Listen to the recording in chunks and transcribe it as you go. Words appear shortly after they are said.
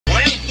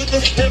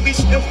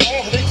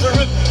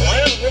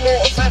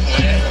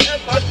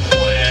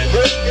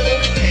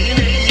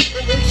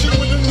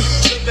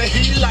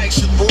He likes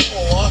it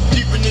raw,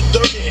 deep in the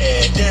dirt,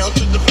 down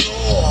to the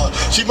floor.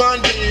 See, my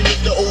name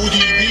is the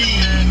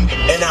ODB,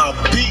 and I'll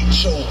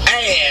beat your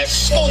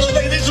ass. For the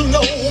ladies who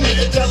know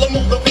me, tell them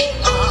who the fuck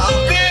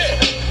I've been.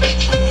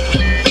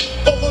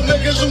 For the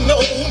niggas who know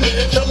me,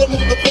 tell them who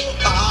the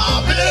fuck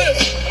I've been.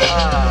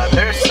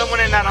 There's someone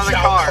in that other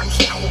car.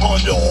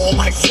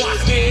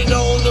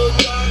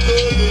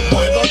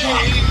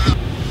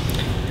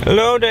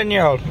 Hello,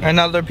 Danielle and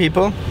other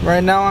people.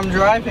 Right now I'm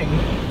driving,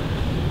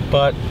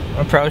 but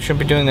I probably shouldn't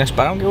be doing this,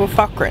 but I don't give a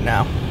fuck right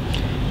now.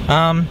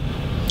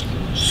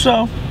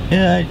 So,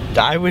 yeah,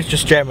 I was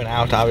just jamming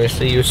out,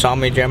 obviously. You saw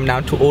me jamming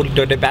out to Old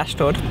Dirty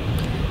Bastard.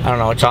 I don't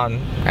know, it's on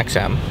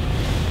XM.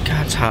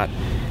 God, it's hot.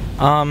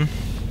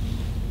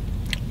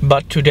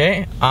 But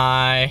today,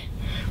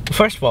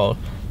 first of all,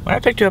 when I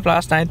picked you up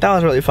last night, that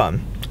was really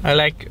fun. I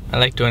like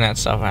doing that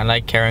stuff. I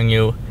like carrying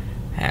you,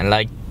 and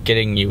like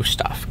getting you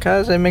stuff,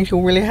 because it makes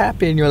you really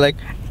happy, and you're like,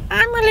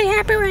 I'm really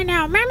happy right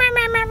now.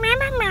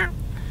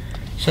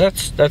 So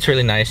that's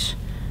really nice.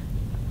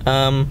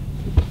 Okay,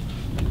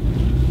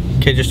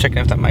 just checking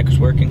if that mic was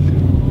working.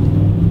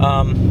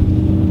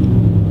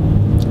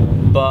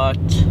 But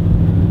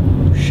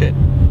shit.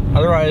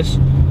 Otherwise,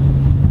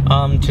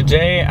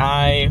 today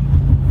I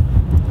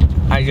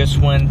just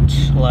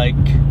went like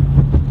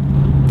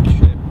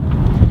shit.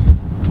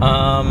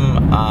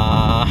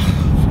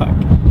 Fuck.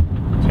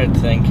 Trying to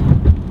think.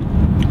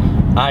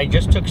 I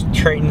just took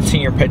Trayton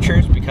senior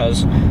pictures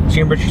because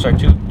senior pictures are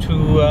due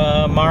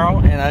tomorrow,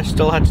 and I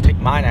still had to take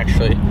mine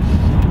actually.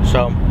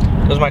 So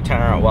those might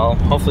turn out well.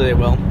 Hopefully they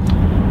will.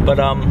 But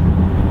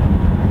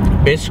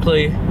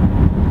basically,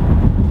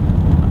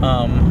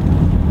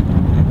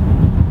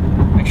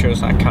 make sure it's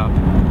not a cop.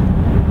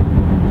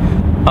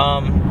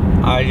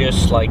 I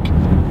just like,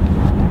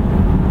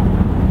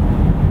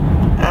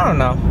 I don't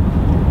know.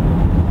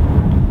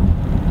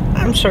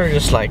 I'm sort of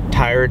just like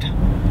tired.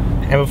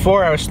 And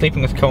before I was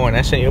sleeping with Cohen,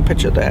 I sent you a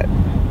picture of that.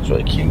 It's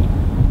really cute.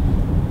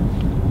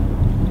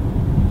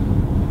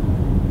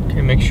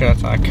 Okay, make sure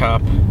that's not a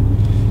cop.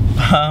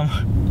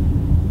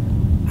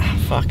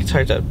 Fuck, it's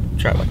hard to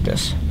drive like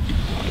this.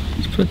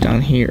 Let's put it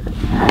down here.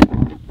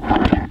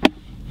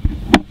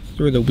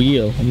 Through the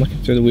wheel. I'm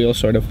looking through the wheel,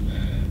 sort of.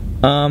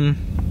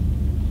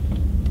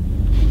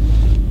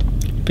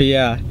 But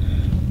yeah,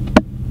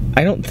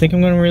 I don't think I'm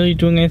gonna really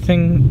doing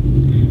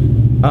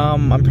anything.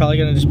 I'm probably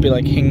gonna just be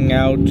like hanging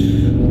out,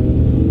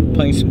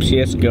 playing some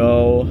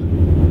CSGO,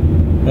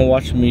 and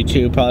watch some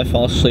YouTube, probably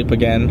fall asleep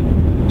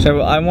again.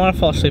 So I want to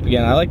fall asleep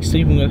again. I like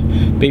sleeping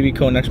with Baby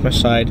Co next to my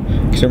side,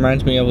 because it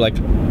reminds me of like,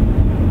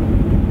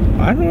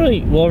 I don't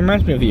really, well, it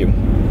reminds me of you,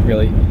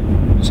 really.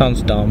 It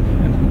sounds dumb.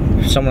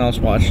 And if someone else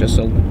watched this,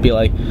 they'll be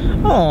like,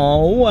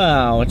 oh,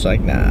 wow. It's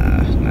like,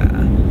 nah.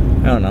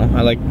 I don't know.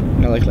 I like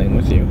laying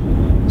with you.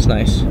 It's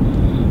nice.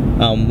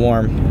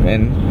 Warm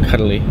and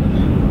cuddly.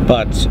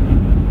 But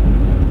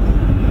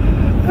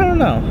I don't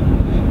know.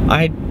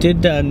 I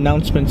did the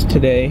announcements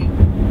today,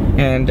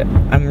 and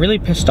I'm really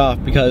pissed off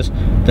because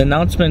the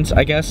announcements,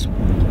 I guess,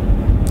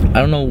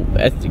 I don't know,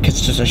 I think it's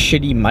just a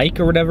shitty mic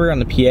or whatever on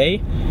the PA,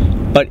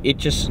 but it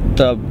just,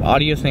 the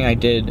audio thing I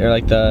did, or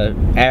like the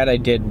ad I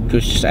did,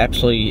 was just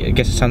absolutely, I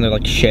guess it sounded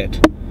like shit,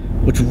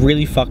 which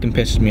really fucking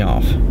pisses me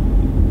off.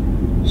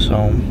 So,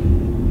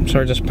 I'm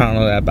sort of just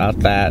pounding about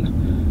that.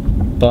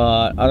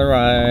 But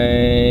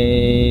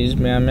otherwise,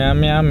 meow, meow,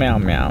 meow, meow,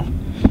 meow.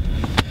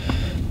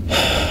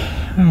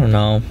 I don't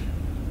know.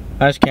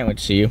 I just can't wait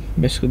to see you,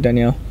 basically,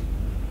 Danielle.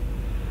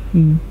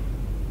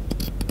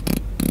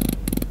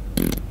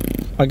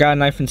 I got a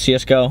knife in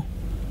CSGO.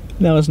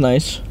 That was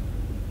nice.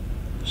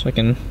 So I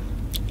can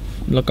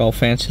look all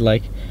fancy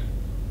like.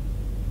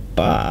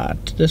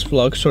 But this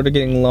vlog's sort of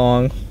getting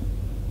long. I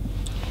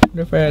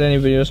wonder if I had any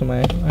videos on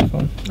my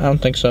iPhone. I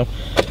don't think so.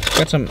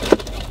 Got some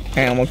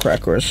animal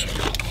crackers.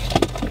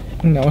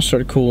 And that was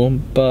sort of cool,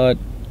 but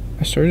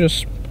I sort of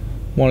just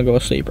want to go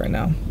to sleep right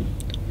now.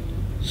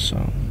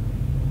 So.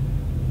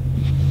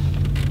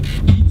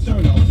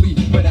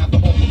 But after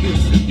all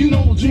this, you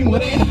know, dream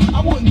what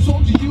I wouldn't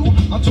talk to you,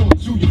 I talk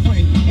to your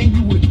friend, and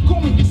you would call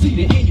me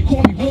conceited and you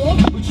call me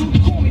warm, but you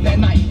would call me that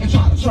night and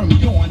try to turn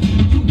me on.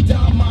 You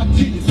down my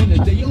digits in the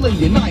day and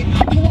late at night.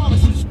 I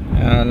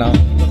don't know.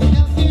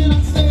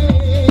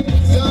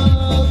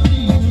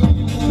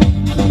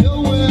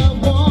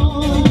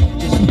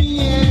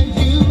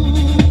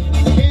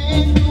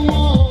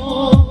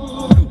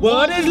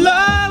 What is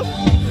love?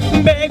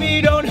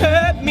 Baby, don't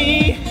hurt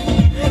me.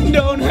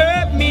 Don't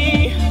hurt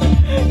me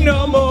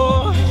no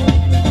more.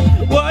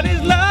 What is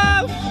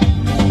love?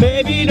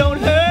 Baby, don't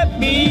hurt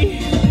me.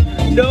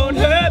 Don't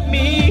hurt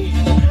me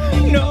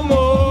no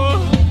more.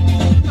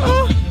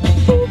 Oh,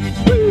 ooh,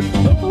 ooh,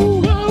 ooh,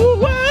 ooh, ooh.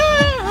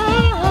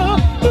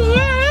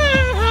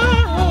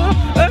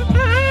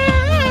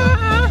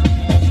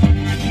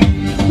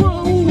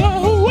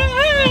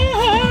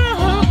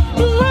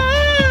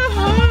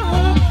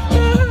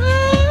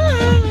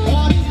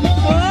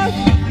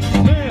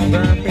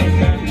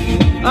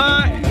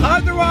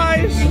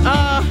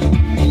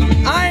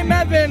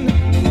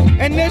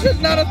 and this is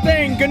not a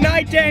thing. Good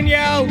night,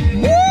 Danielle.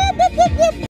 Whoop, whoop, whoop, whoop.